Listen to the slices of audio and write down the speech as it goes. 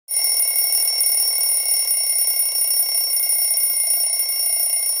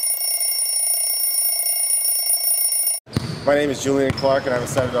My name is Julian Clark, and I'm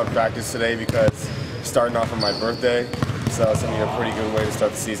excited about practice today because starting off on my birthday, so it's going to be a pretty good way to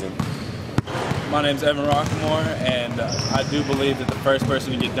start the season. My name's Evan Rockmore, and I do believe that the first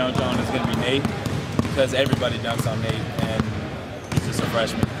person to get dunked on is going to be Nate, because everybody dunks on Nate, and he's just a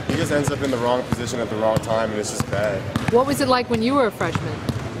freshman. He just ends up in the wrong position at the wrong time, and it's just bad. What was it like when you were a freshman?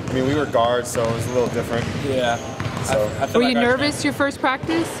 I mean, we were guards, so it was a little different. Yeah. So were you nervous your first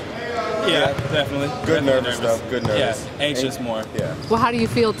practice? Yeah, definitely. Good nervous stuff. Good nervous. Yeah, anxious more. Yeah. Well, how do you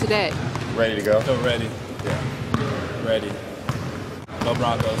feel today? Ready to go. Feel ready. Yeah. Ready. Go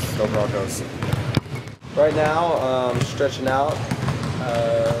Broncos. Go Broncos. Right now, stretching out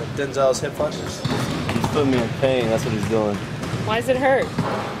Denzel's hip flexors. He's putting me in pain, that's what he's doing. Why does it hurt?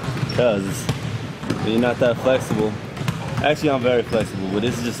 Because you're not that flexible. Actually, I'm very flexible, but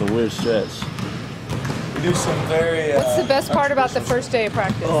this is just a weird stretch. We do some very... What's the best part about the first day of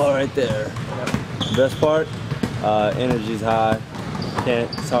practice? Oh, right there. The best part? Energy's high.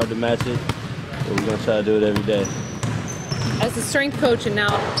 It's hard to match it, but we're going to try to do it every day. As a strength coach and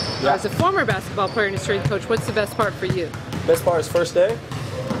now as a former basketball player and a strength coach, what's the best part for you? Best part is first day.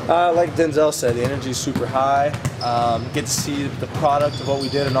 Like Denzel said, the energy is super high. Get to see the product of what we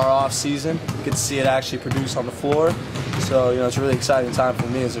did in our off season. Get to see it actually produce on the floor. So, it's a really exciting time for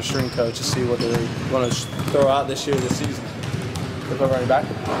me as a strength coach to see what they're going to throw out this season. Look over running back.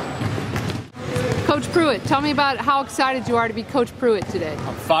 Coach Pruitt, tell me about how excited you are to be Coach Pruitt today.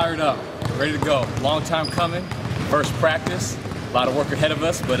 I'm fired up, ready to go. Long time coming, first practice, a lot of work ahead of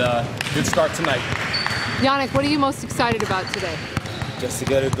us, but good start tonight. Yannick, what are you most excited about today? Just to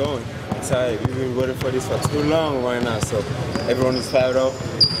get it going. Excited. We've been waiting for this for too long right now, so everyone is fired up.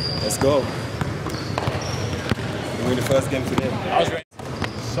 Let's go. We win the first game today. I was ready.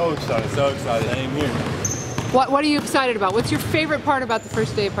 So excited. I ain't here. What are you excited about? What's your favorite part about the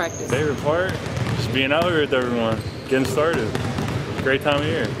first day of practice? Favorite part? Just being out here with everyone, getting started. Great time of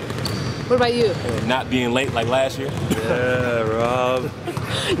year. What about you? Not being late like last year. Yeah, Rob.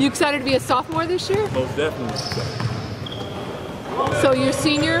 You excited to be a sophomore this year? Most definitely. So you're a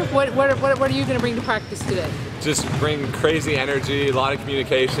senior. What are you going to bring to practice today? Just bring crazy energy, a lot of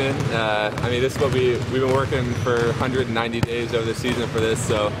communication. I mean, this is what we've been working for 190 days over the season for this,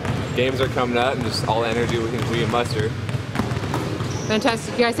 so games are coming up and just all the energy we can muster.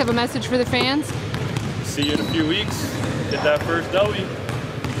 Fantastic. You guys have a message for the fans? See you in a few weeks. Get that first W.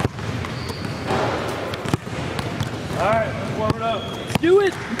 All right, let's warm it up. Do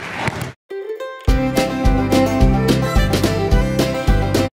it.